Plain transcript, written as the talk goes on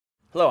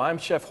Hello, I'm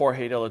Chef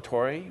Jorge de la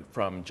Torre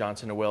from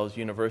Johnson & Wales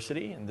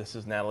University, and this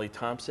is Natalie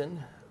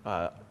Thompson,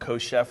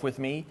 co-chef with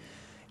me.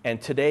 And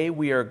today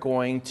we are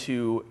going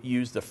to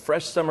use the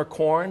fresh summer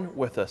corn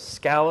with a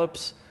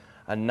scallops,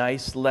 a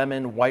nice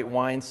lemon white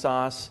wine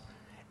sauce,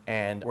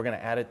 and we're going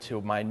to add it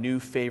to my new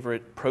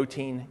favorite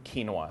protein,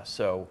 quinoa.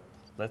 So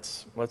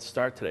let's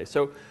start today.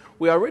 So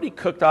we already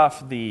cooked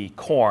off the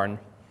corn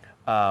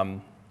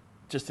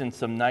just in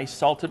some nice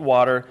salted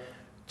water.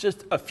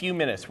 Just a few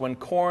minutes. When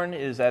corn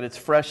is at its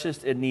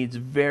freshest, it needs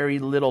very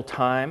little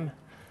time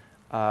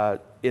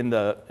in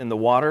the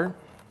water.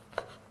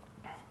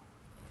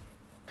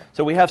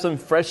 So we have some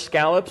fresh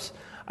scallops.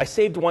 I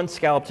saved one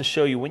scallop to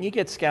show you. When you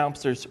get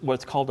scallops, there's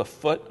what's called a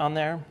foot on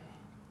there,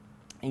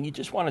 and you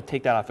just want to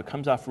take that off. It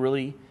comes off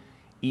really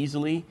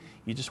easily.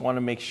 You just want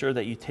to make sure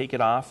that you take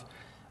it off.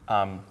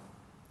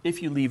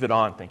 If you leave it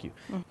on, thank you.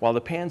 While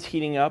the pan's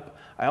heating up,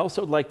 I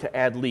also like to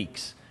add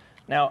leeks.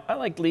 Now, I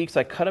like leeks.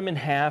 I cut them in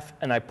half,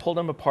 and I pull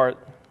them apart.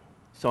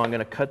 So I'm going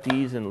to cut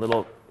these in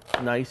little,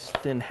 nice,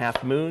 thin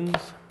half moons.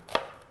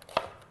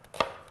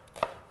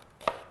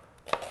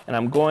 And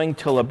I'm going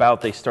till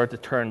about they start to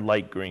turn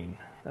light green.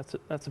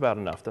 That's about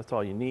enough. That's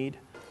all you need.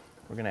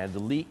 We're going to add the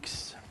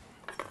leeks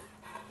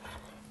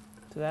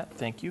to that.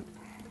 Thank you.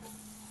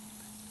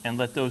 And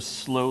let those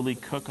slowly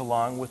cook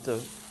along with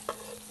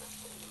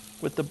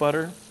the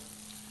butter.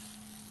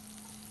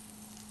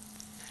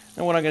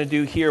 And what I'm going to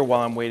do here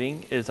while I'm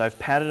waiting is I've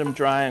patted them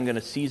dry. I'm going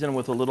to season them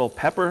with a little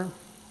pepper,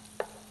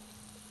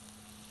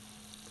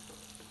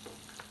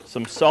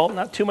 some salt,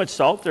 not too much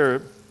salt.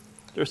 They're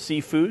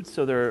seafood,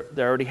 so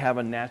they already have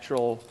a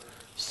natural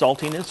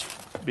saltiness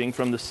being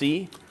from the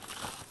sea.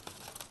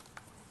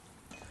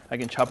 I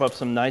can chop up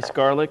some nice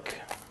garlic,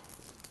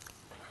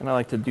 and I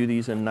like to do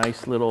these in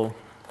nice little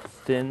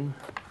thin.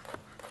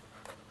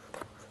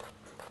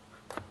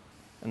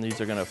 And these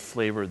are going to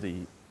flavor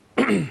the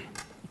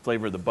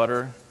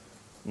butter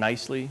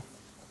nicely.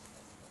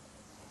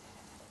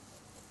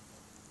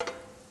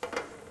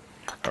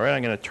 All right,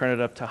 I'm going to turn it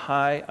up to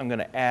high. I'm going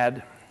to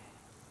add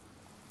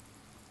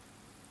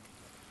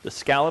the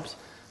scallops.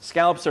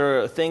 Scallops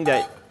are a thing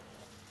that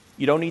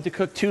you don't need to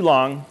cook too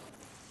long.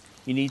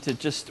 You need to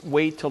just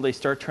wait till they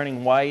start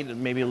turning white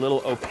and maybe a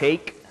little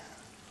opaque.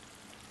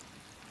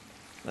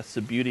 That's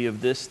the beauty of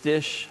this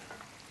dish.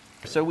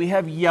 So we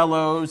have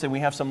yellows and we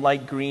have some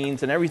light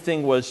greens, and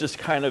everything was just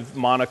kind of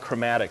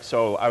monochromatic.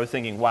 So I was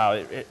thinking, wow,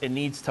 it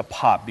needs to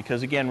pop,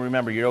 because again,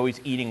 remember, you're always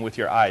eating with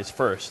your eyes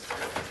first.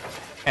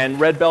 And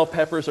red bell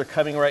peppers are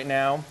coming right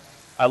now.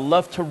 I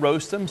love to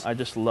roast them. I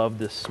just love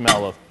this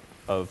smell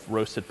of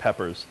roasted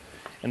peppers,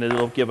 and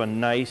it'll give a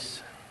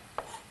nice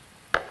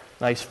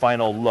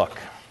final look,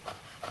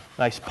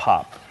 nice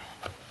pop.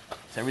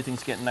 So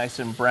everything's getting nice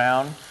and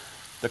brown.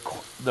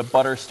 The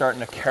butter's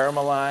starting to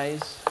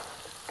caramelize.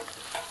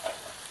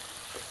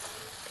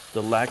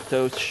 The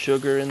lactose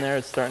sugar in there,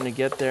 it's starting to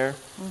get there.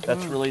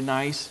 That's really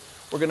nice.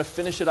 We're going to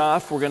finish it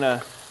off. We're going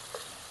to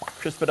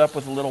crisp it up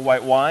with a little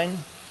white wine.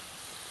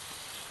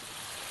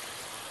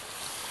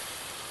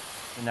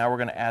 And now we're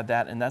going to add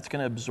that, and that's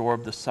going to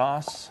absorb the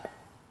sauce.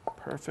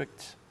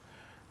 Perfect.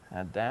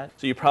 Add that.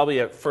 So you probably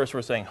at first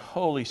were saying,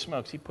 holy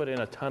smokes, he put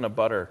in a ton of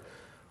butter.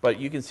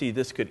 But you can see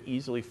this could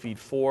easily feed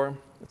 4.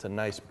 It's a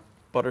nice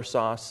butter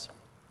sauce.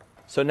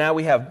 So now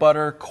we have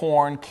butter,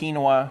 corn,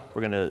 quinoa.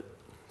 We're going to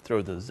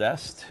throw the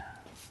zest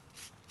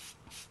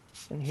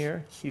in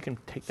here. You can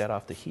take that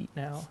off the heat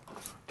now.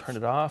 Turn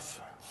it off.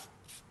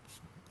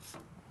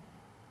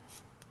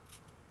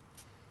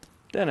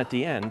 Then at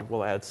the end,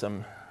 we'll add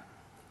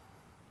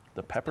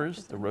the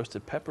peppers, the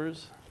roasted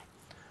peppers.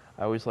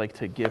 I always like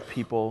to give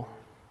people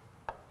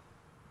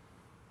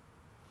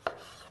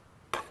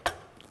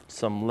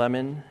some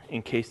lemon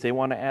in case they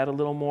want to add a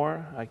little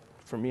more.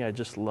 For me, I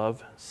just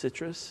love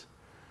citrus.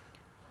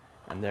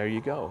 And there you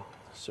go.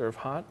 Serve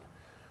hot.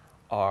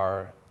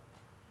 Our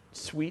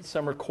sweet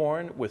summer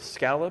corn with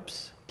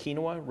scallops,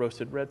 quinoa,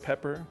 roasted red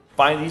pepper.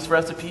 Find these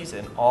recipes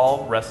and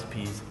all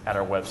recipes at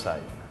our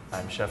website.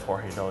 I'm Chef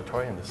Jorge de la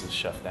Torre, and this is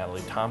Chef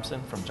Natalie Thompson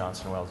from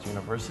Johnson & Wales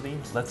University.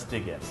 Let's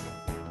dig in.